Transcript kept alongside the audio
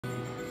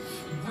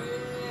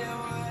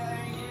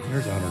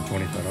There's $125.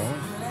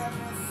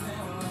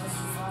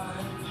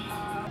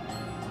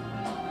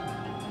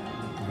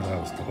 Oh, that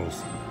was close.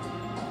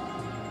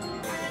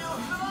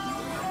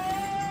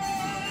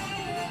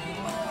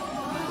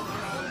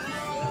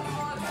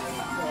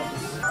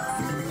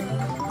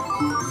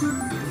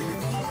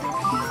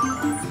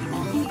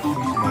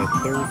 My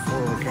third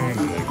floor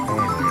candidate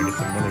finally. I get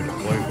some money to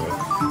play with.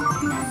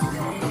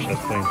 Wish I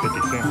was paying 50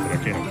 cents, but I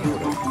can't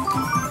afford it.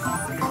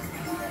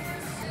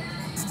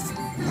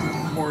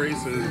 More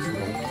aces.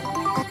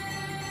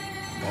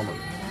 Bummer.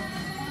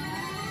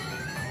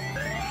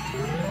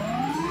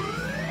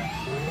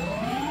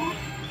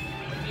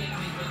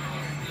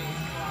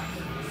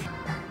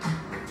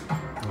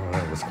 Oh,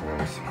 that was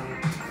close.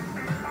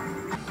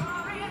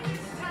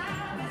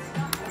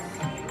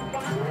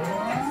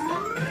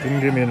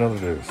 Didn't give me another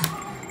deuce.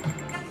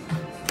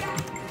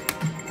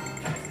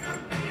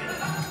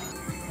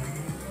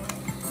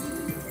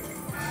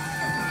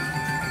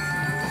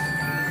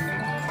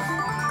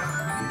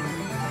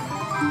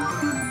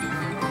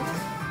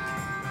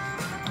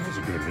 That was a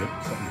good hit.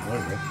 Something to play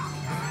with.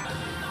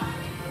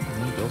 And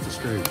he built a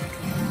straight.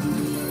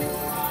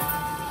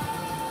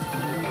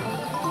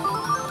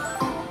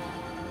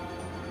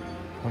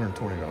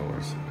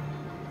 $120.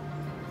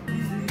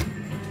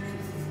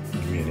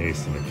 Give me an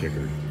ace and a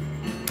kicker.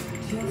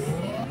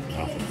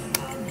 Nothing.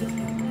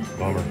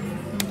 Bummer.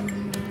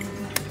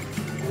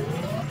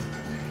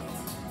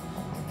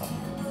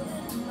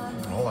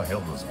 All I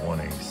held was one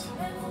ace.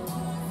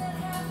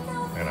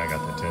 And I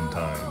got the 10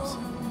 times.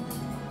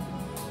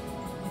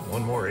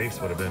 One more ace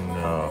would have been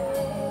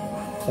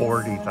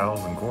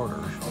 40,000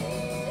 quarters.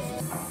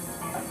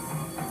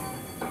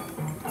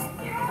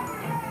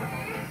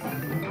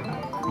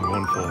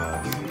 One full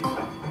house.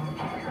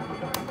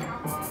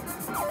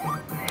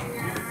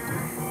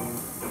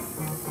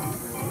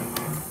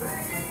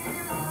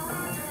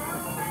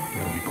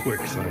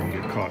 Quick so I don't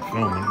get caught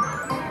filming.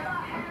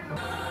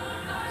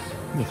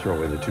 I'm gonna throw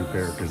away the two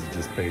pair because it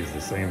just pays the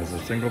same as a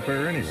single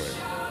pair anyway.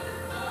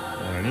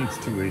 And I need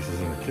two aces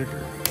and a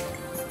kicker.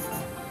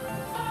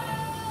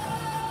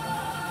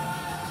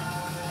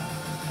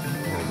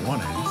 Or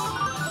one ace.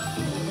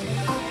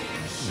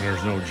 And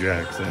there's no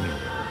jacks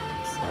anywhere.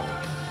 So.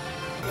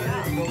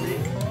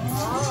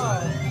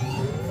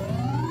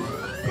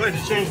 Glad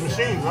you changed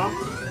machines, huh?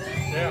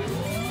 Yeah.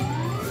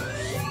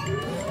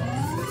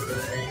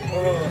 Oh,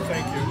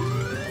 thank you.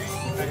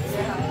 Thank you.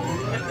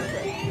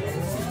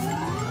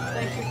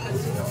 Thank you for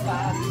the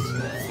vibes.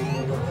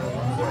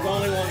 There's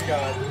only one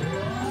God.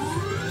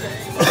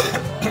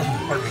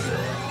 Pardon me.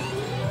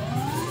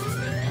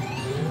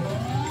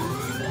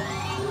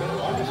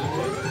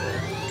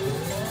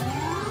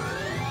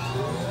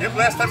 Yep,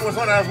 last time it was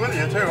when I was with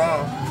you too, huh?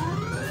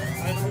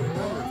 I don't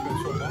remember. It's been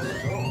so long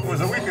ago. It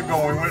was a week ago.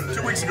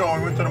 2 weeks ago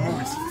we went to the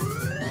movies.